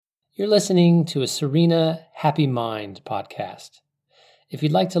You're listening to a Serena Happy Mind podcast. If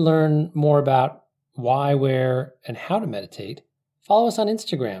you'd like to learn more about why, where, and how to meditate, follow us on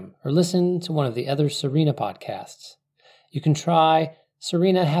Instagram or listen to one of the other Serena podcasts. You can try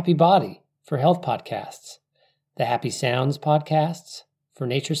Serena Happy Body for health podcasts, the Happy Sounds podcasts for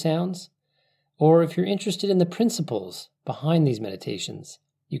nature sounds, or if you're interested in the principles behind these meditations,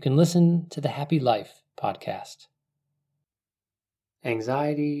 you can listen to the Happy Life podcast.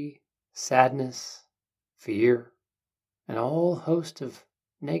 Anxiety, sadness, fear, and a whole host of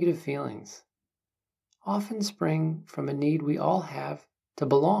negative feelings often spring from a need we all have to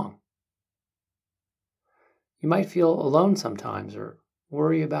belong. You might feel alone sometimes or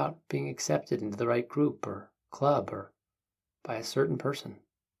worry about being accepted into the right group or club or by a certain person.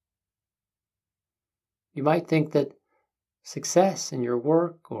 You might think that success in your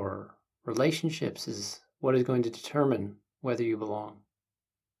work or relationships is what is going to determine whether you belong.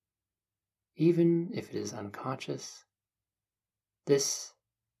 Even if it is unconscious, this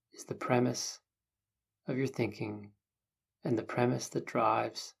is the premise of your thinking and the premise that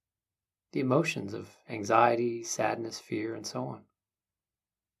drives the emotions of anxiety, sadness, fear, and so on.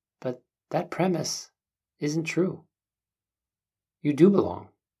 But that premise isn't true. You do belong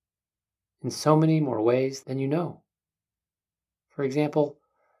in so many more ways than you know. For example,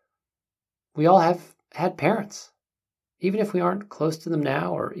 we all have had parents, even if we aren't close to them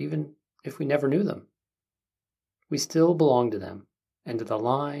now or even if we never knew them. We still belong to them and to the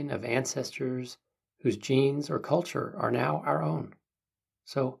line of ancestors whose genes or culture are now our own.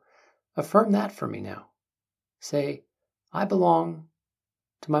 So affirm that for me now. Say, I belong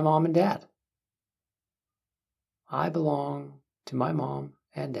to my mom and dad. I belong to my mom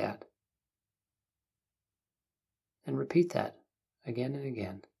and dad. And repeat that again and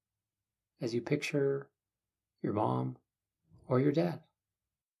again as you picture your mom or your dad.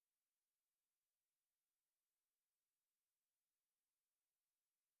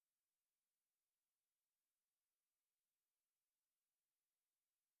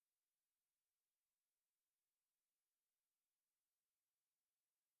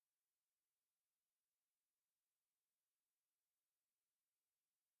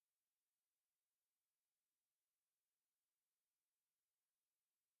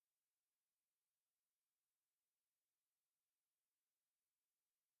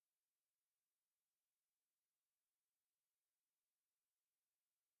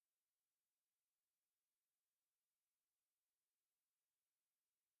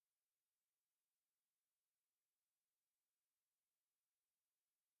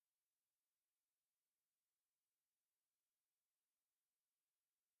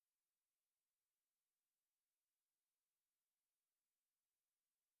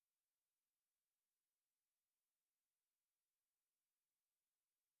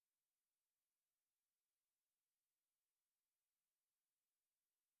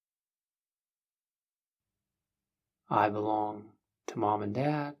 I belong to mom and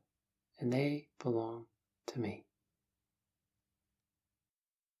dad, and they belong to me.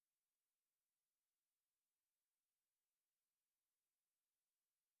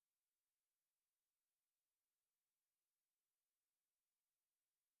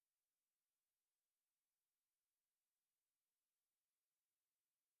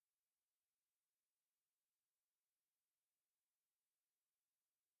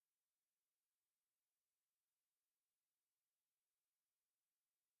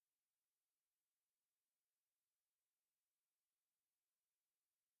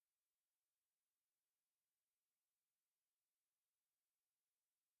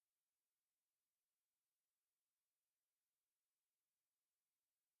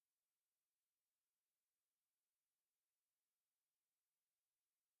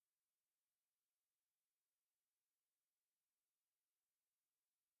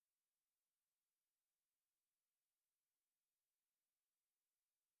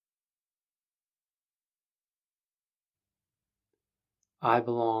 I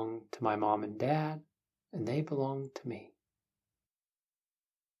belong to my mom and dad, and they belong to me.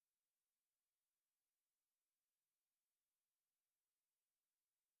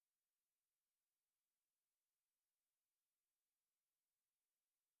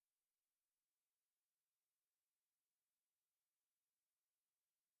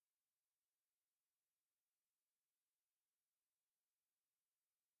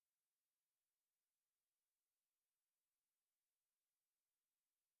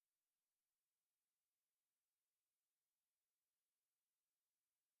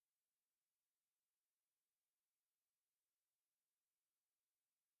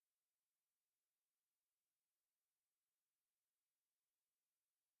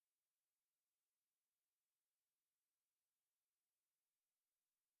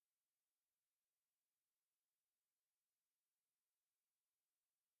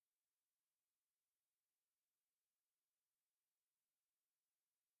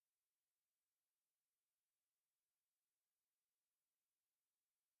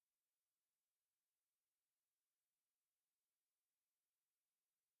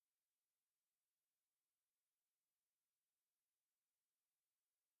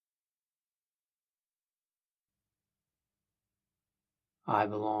 I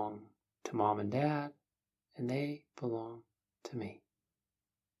belong to mom and dad, and they belong to me.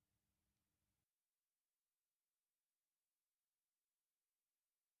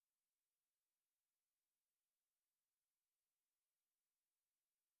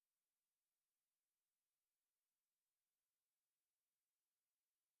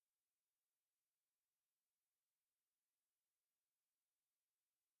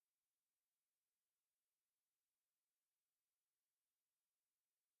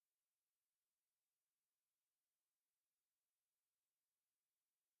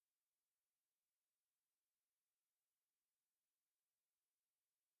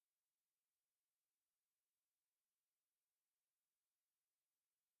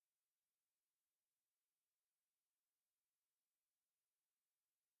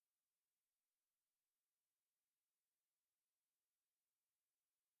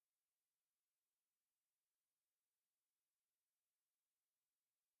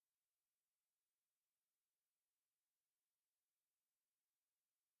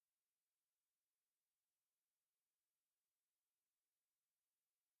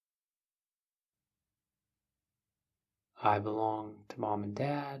 I belong to mom and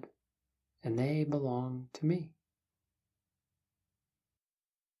dad, and they belong to me.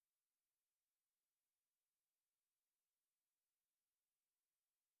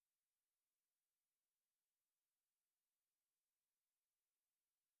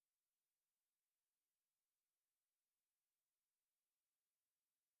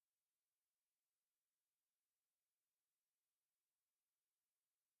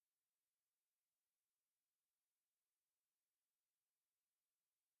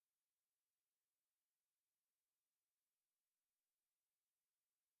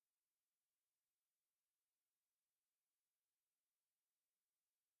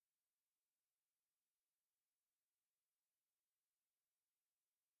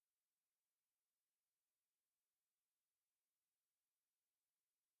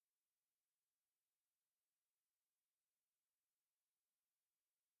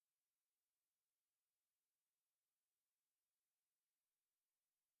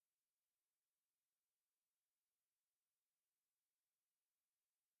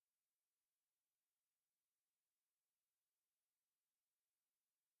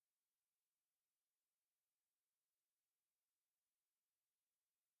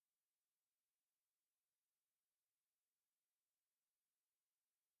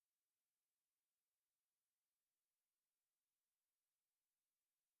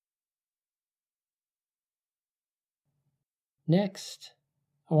 Next,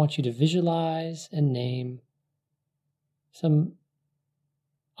 I want you to visualize and name some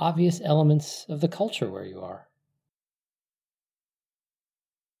obvious elements of the culture where you are.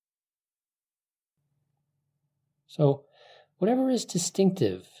 So, whatever is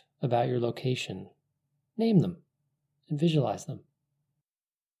distinctive about your location, name them and visualize them.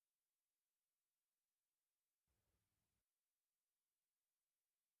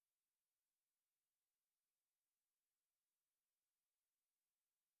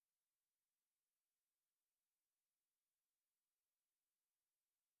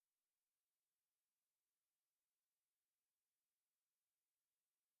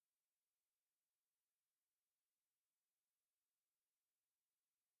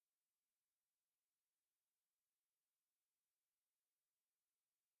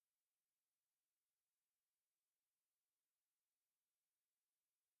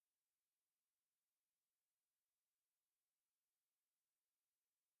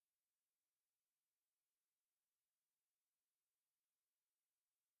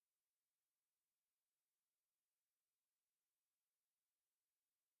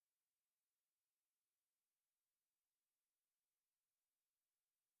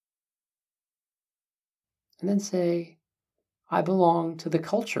 And then say, I belong to the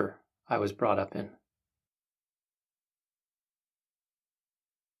culture I was brought up in.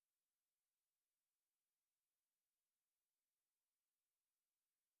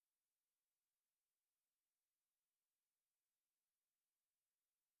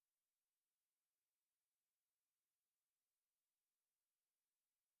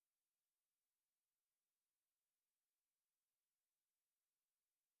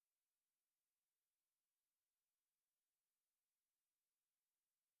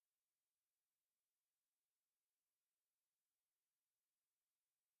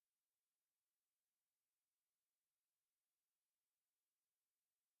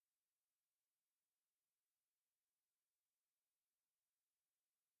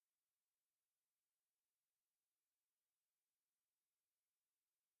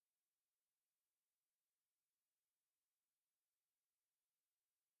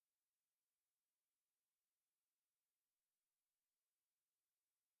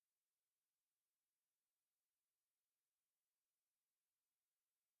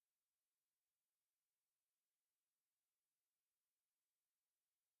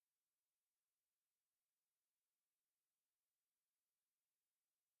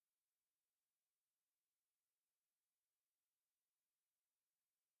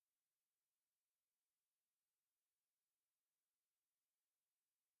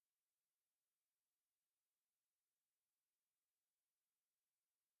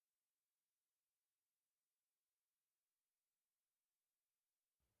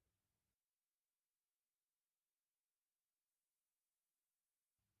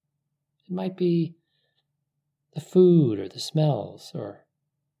 It might be the food or the smells or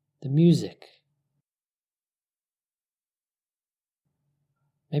the music.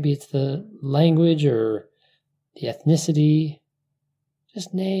 Maybe it's the language or the ethnicity.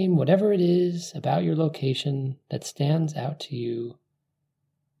 Just name whatever it is about your location that stands out to you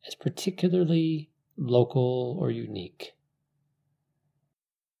as particularly local or unique.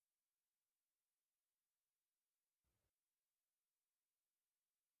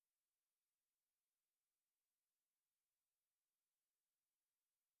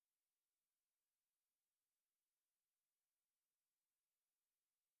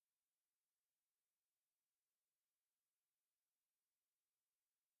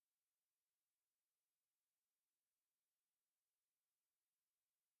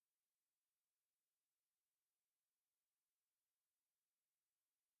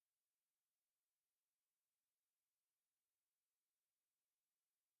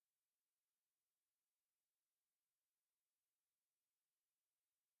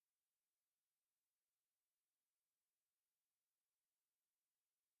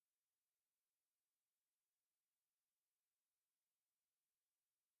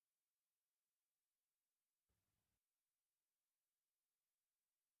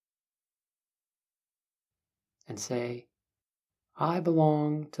 And say, I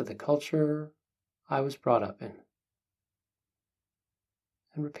belong to the culture I was brought up in.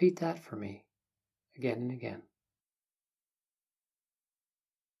 And repeat that for me again and again.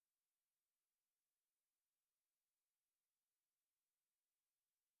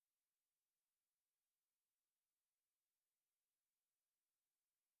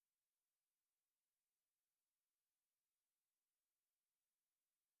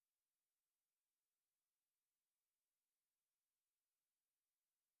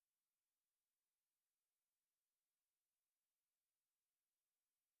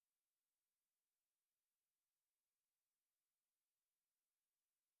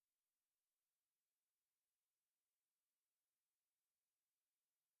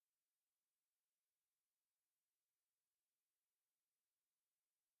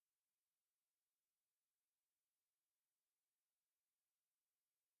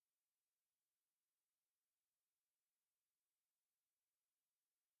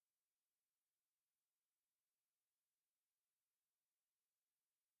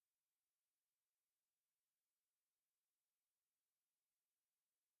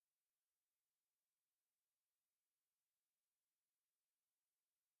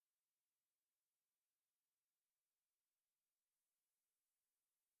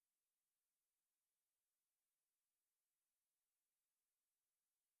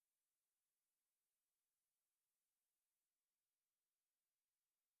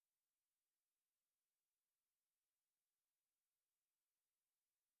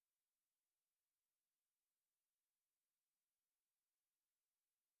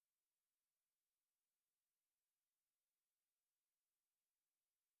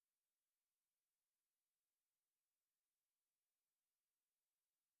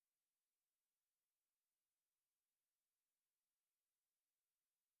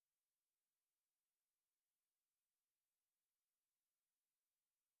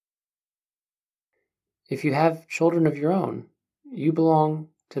 If you have children of your own, you belong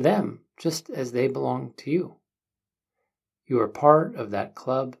to them just as they belong to you. You are part of that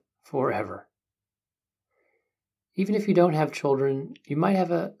club forever. Even if you don't have children, you might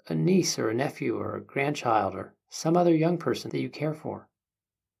have a niece or a nephew or a grandchild or some other young person that you care for.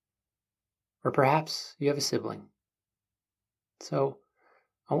 Or perhaps you have a sibling. So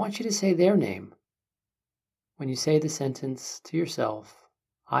I want you to say their name when you say the sentence to yourself,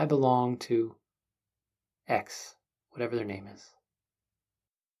 I belong to X, whatever their name is.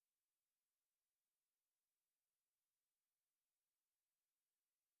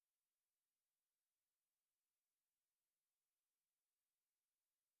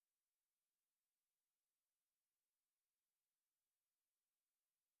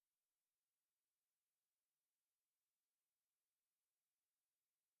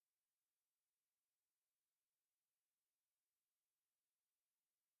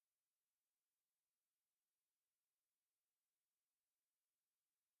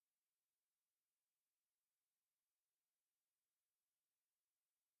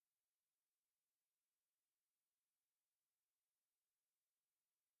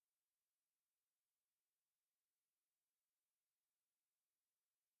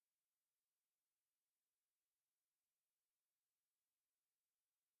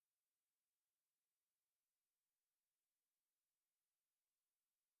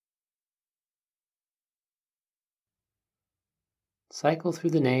 Cycle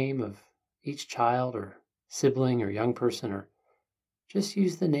through the name of each child or sibling or young person, or just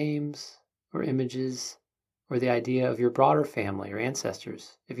use the names or images or the idea of your broader family or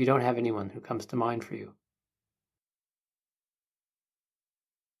ancestors if you don't have anyone who comes to mind for you.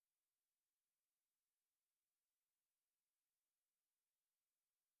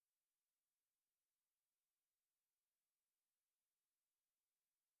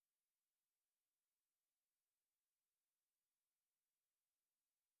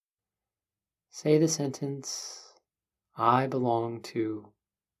 Say the sentence, I belong to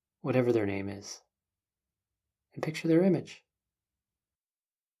whatever their name is, and picture their image.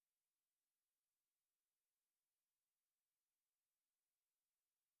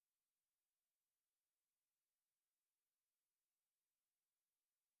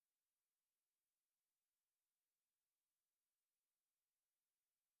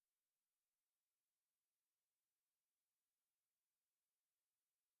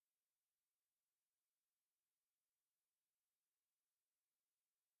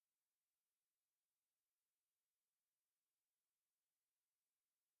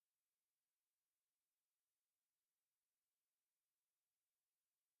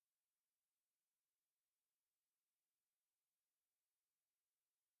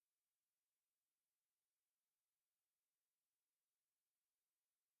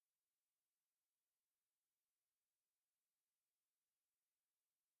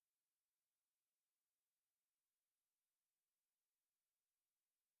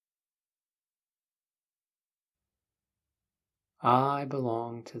 I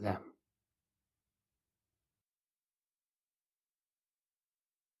belong to them.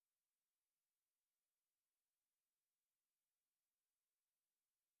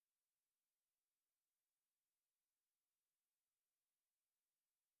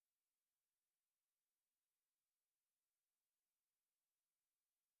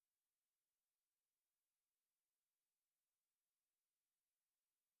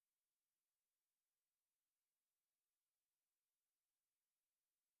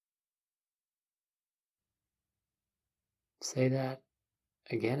 Say that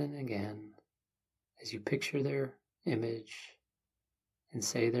again and again as you picture their image and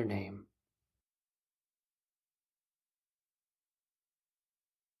say their name.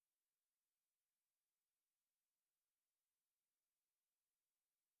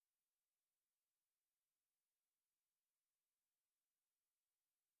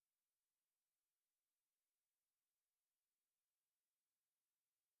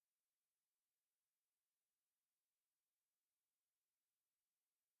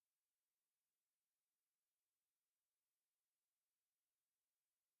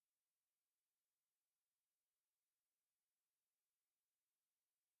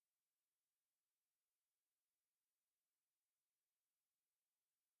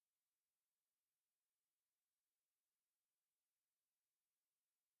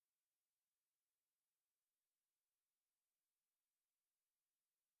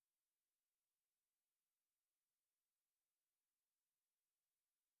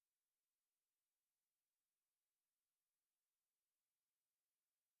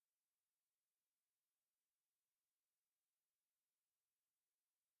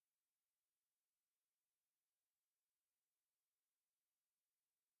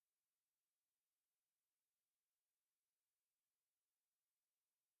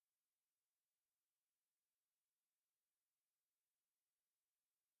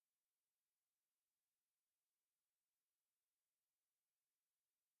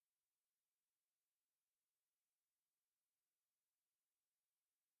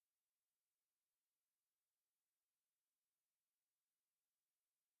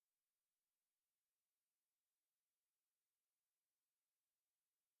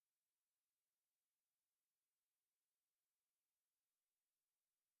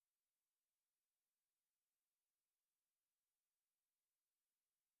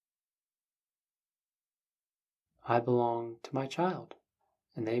 I belong to my child,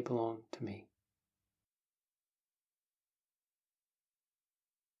 and they belong to me.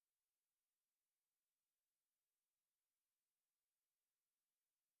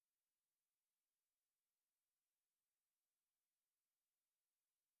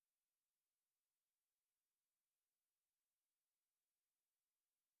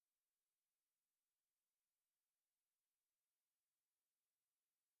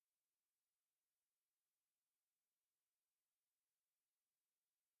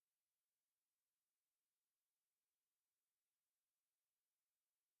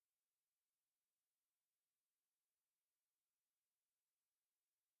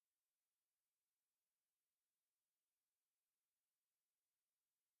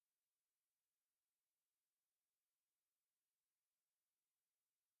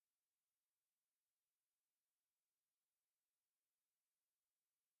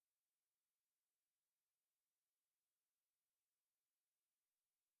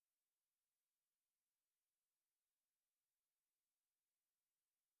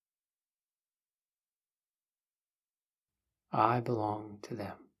 I belong to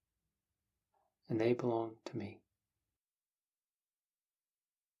them, and they belong to me.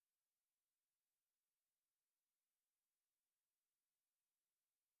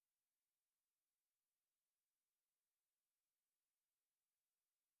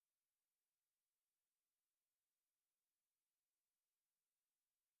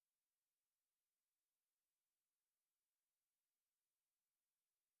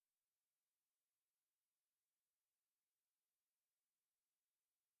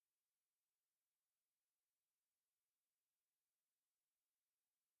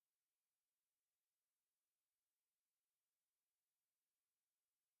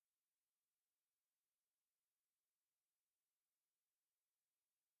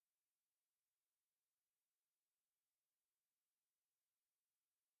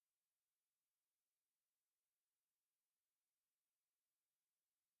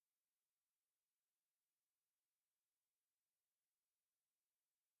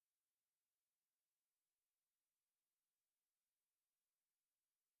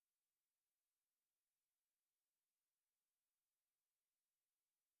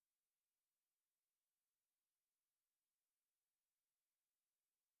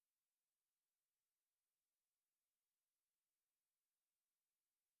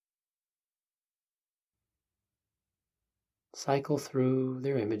 Cycle through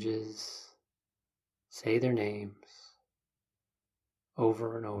their images, say their names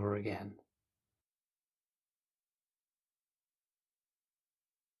over and over again.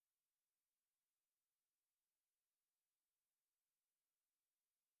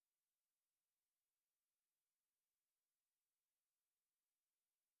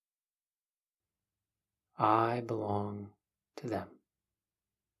 I belong to them,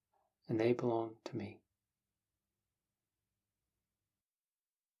 and they belong to me.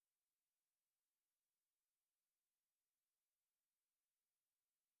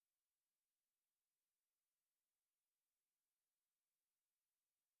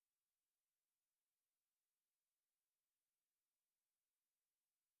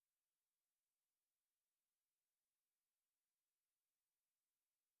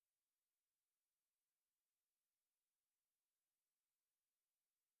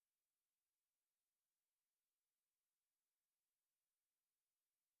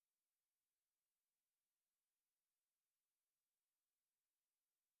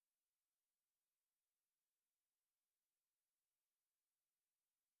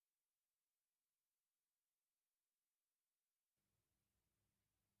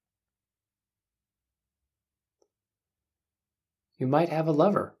 You might have a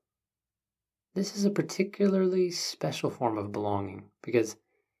lover. This is a particularly special form of belonging because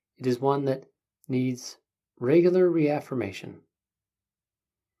it is one that needs regular reaffirmation.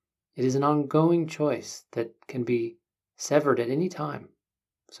 It is an ongoing choice that can be severed at any time.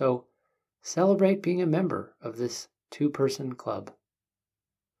 So celebrate being a member of this two-person club.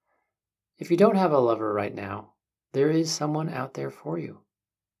 If you don't have a lover right now, there is someone out there for you.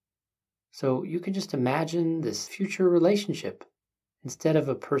 So you can just imagine this future relationship instead of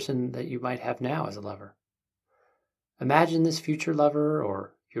a person that you might have now as a lover. Imagine this future lover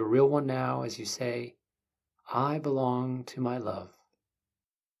or your real one now as you say, I belong to my love.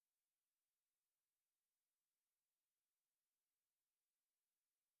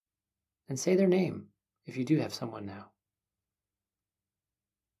 And say their name if you do have someone now.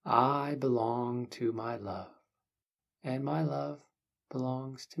 I belong to my love, and my love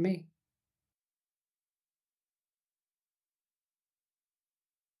belongs to me.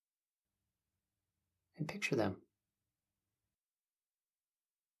 And picture them.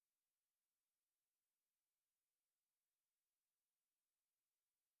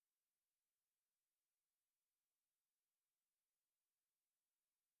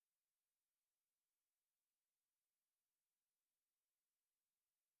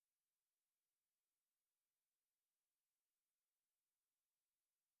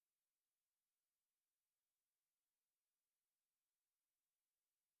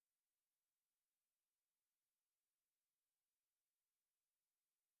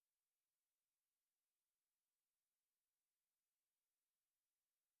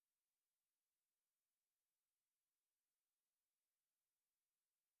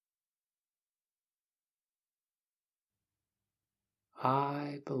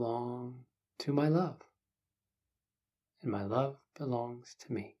 I belong to my love, and my love belongs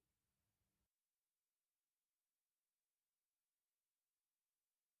to me.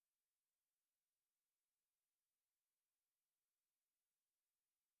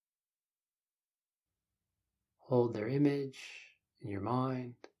 Hold their image in your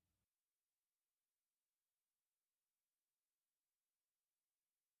mind.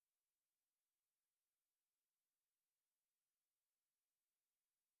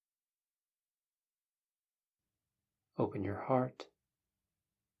 open your heart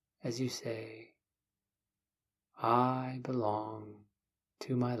as you say, I belong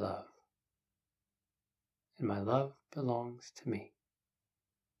to my love, and my love belongs to me.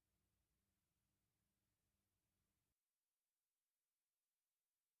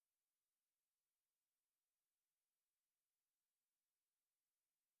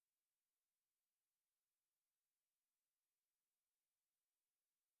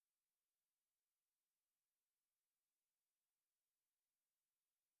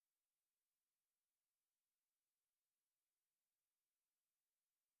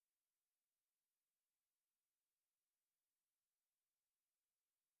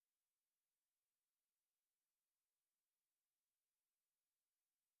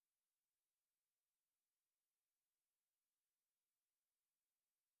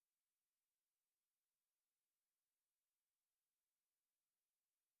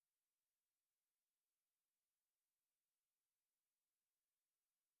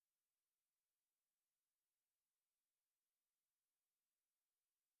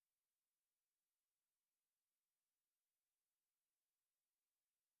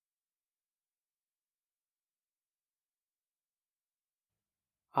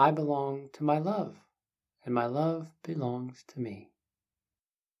 I belong to my love, and my love belongs to me.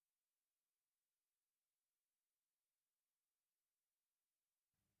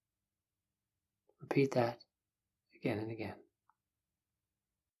 Repeat that again and again.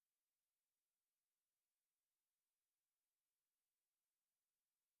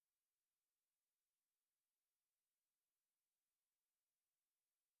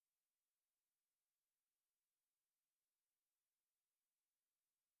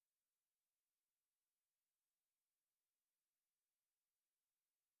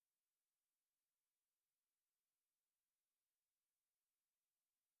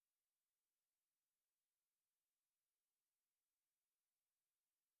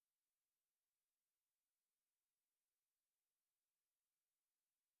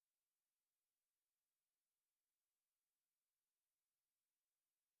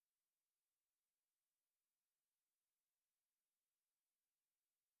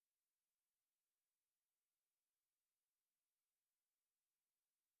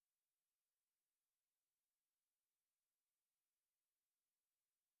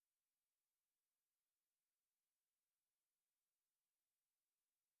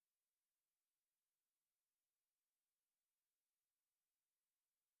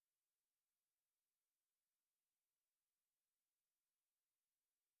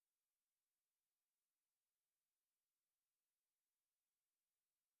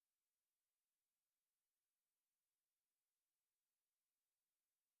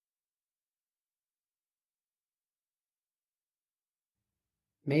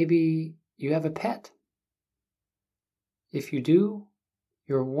 Maybe you have a pet. If you do,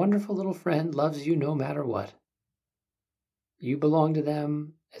 your wonderful little friend loves you no matter what. You belong to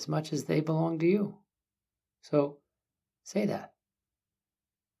them as much as they belong to you. So say that.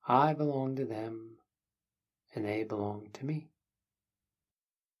 I belong to them, and they belong to me.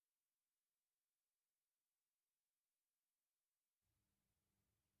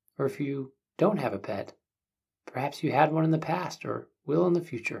 Or if you don't have a pet, perhaps you had one in the past or will in the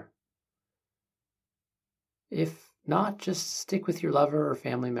future. If not, just stick with your lover or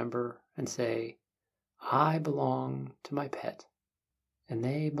family member and say, I belong to my pet, and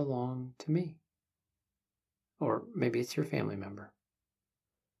they belong to me. Or maybe it's your family member.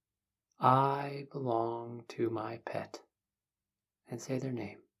 I belong to my pet, and say their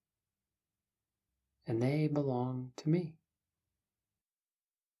name, and they belong to me.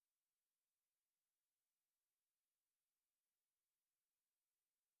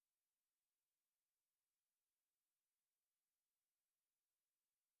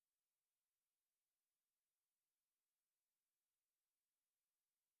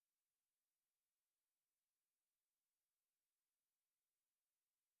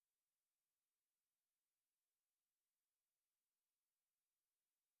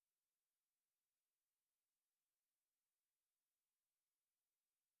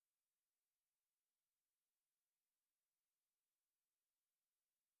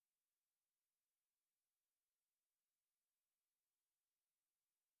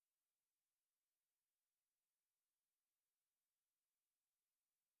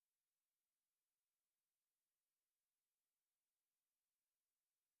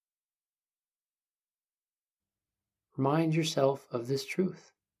 Remind yourself of this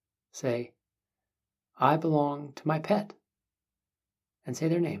truth. Say, I belong to my pet, and say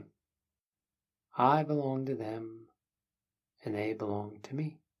their name. I belong to them, and they belong to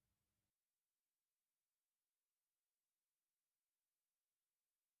me.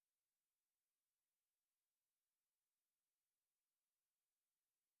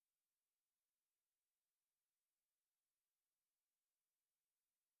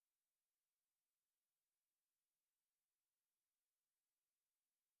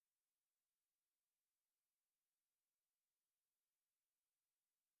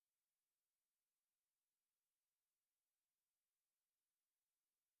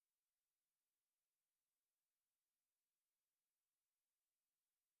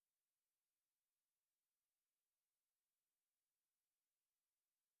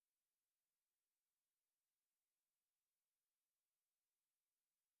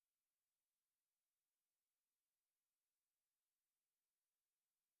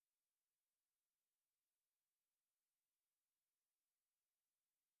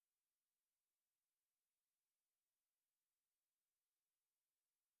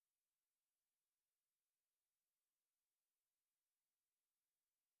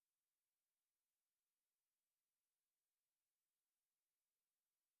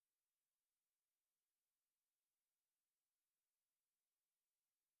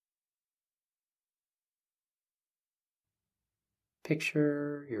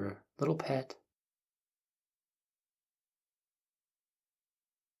 picture your little pet.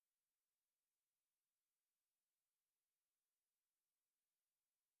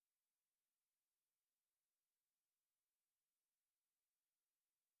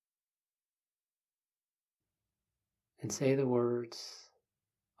 And say the words,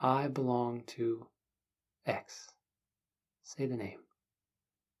 I belong to X. Say the name.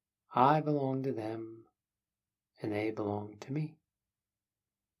 I belong to them, and they belong to me.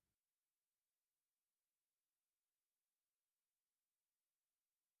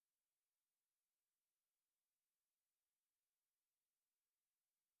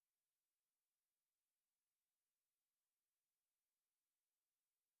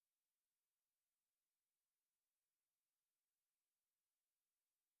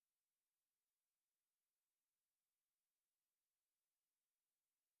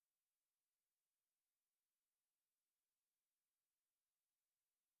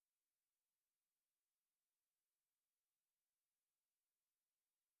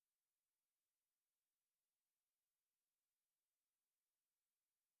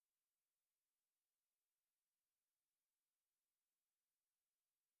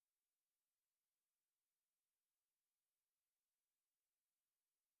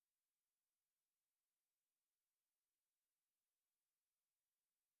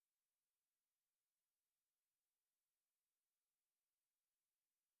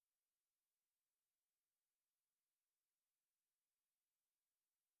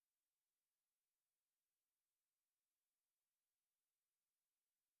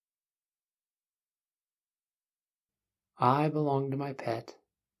 I belong to my pet,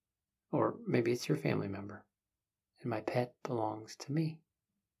 or maybe it's your family member, and my pet belongs to me.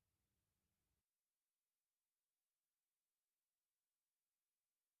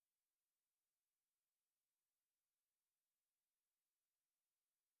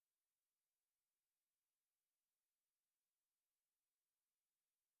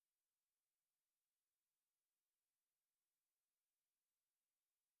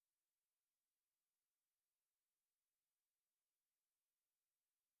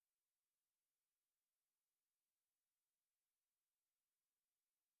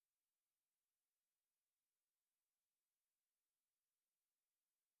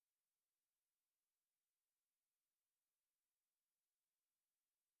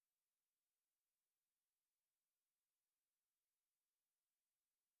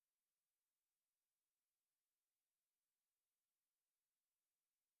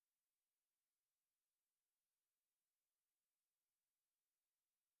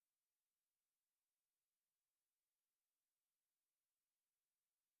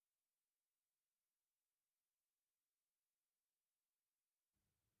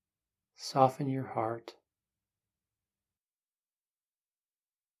 Soften your heart.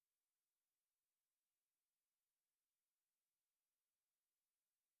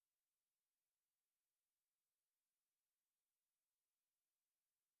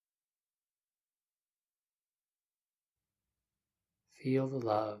 Feel the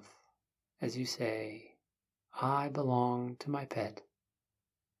love as you say, I belong to my pet,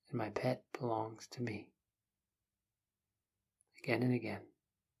 and my pet belongs to me. Again and again.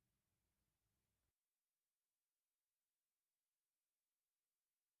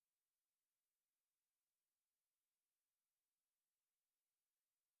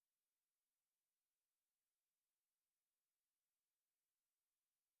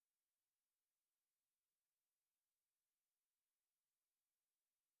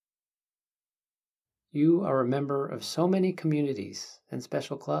 You are a member of so many communities and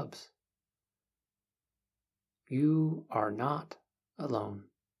special clubs. You are not alone.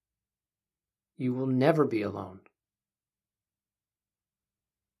 You will never be alone.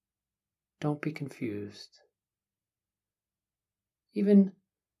 Don't be confused. Even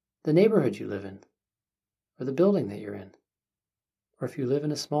the neighborhood you live in, or the building that you're in, or if you live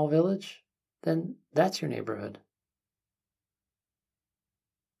in a small village, then that's your neighborhood.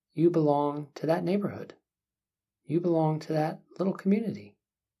 You belong to that neighborhood. You belong to that little community.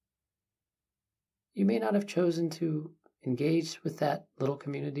 You may not have chosen to engage with that little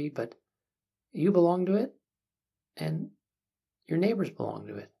community, but you belong to it, and your neighbors belong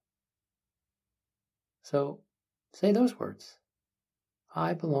to it. So say those words.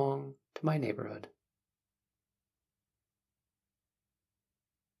 I belong to my neighborhood.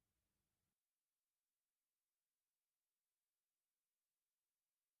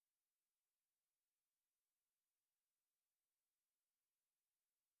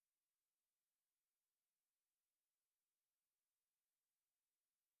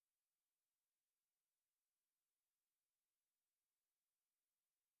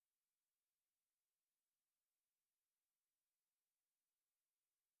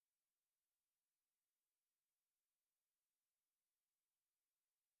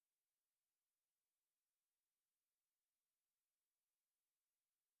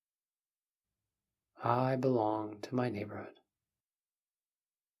 I belong to my neighborhood.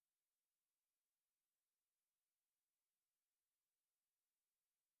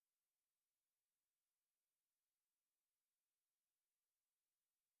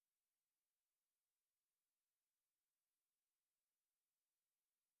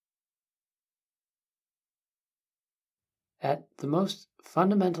 At the most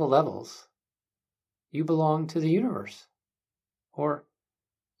fundamental levels, you belong to the universe. Or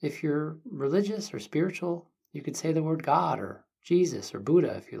if you're religious or spiritual, you could say the word God or Jesus or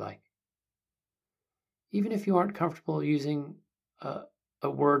Buddha if you like. Even if you aren't comfortable using a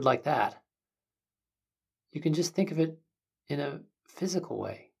word like that, you can just think of it in a physical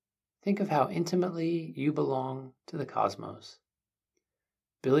way. Think of how intimately you belong to the cosmos.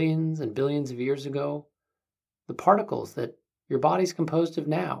 Billions and billions of years ago, the particles that your body's composed of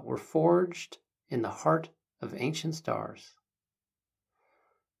now were forged in the heart of ancient stars.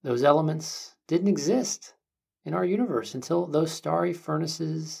 Those elements didn't exist in our universe until those starry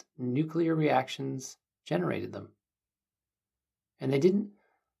furnaces, nuclear reactions generated them. And they didn't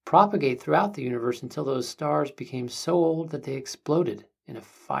propagate throughout the universe until those stars became so old that they exploded in a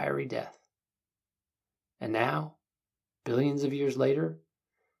fiery death. And now, billions of years later,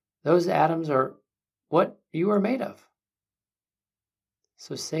 those atoms are what you are made of.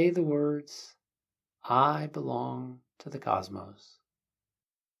 So say the words, I belong to the cosmos.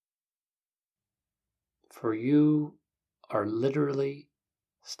 For you are literally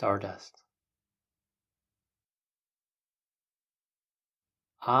stardust.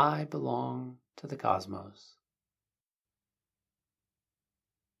 I belong to the cosmos.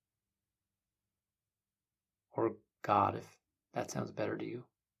 Or God, if that sounds better to you.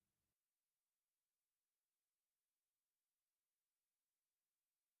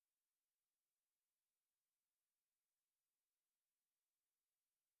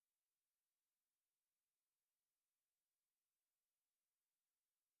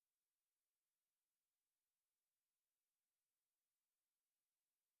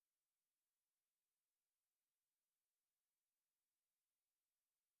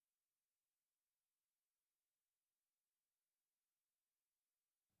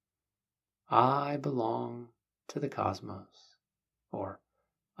 I belong to the cosmos. Or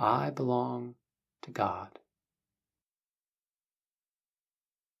I belong to God.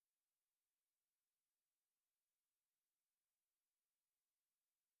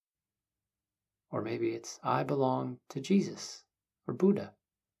 Or maybe it's I belong to Jesus or Buddha or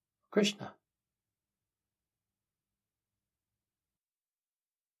Krishna.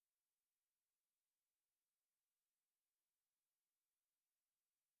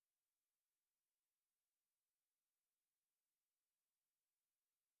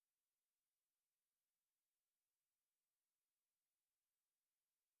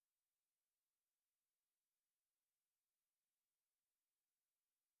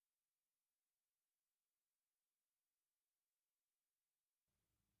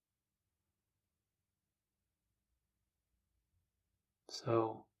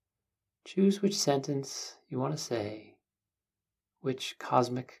 So choose which sentence you want to say, which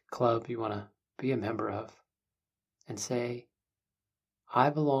cosmic club you want to be a member of, and say, I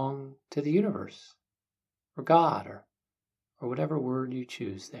belong to the universe, or God, or whatever word you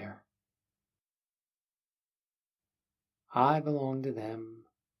choose there. I belong to them,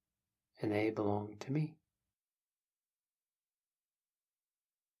 and they belong to me.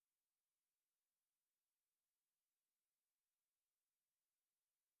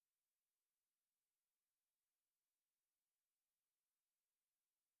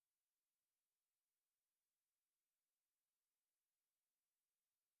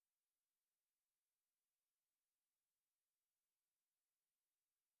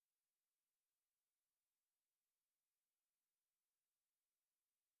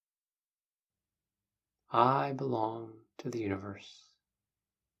 I belong to the universe.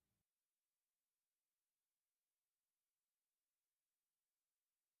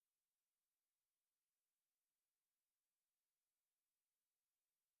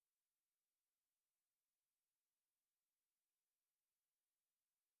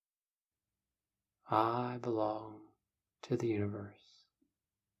 I belong to the universe.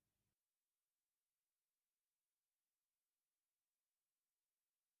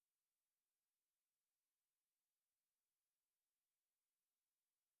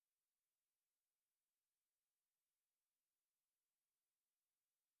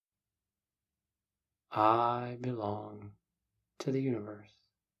 I belong to the universe.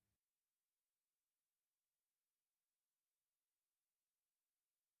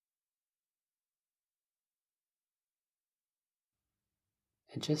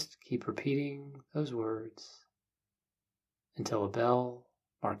 And just keep repeating those words until a bell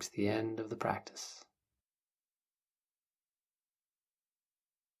marks the end of the practice.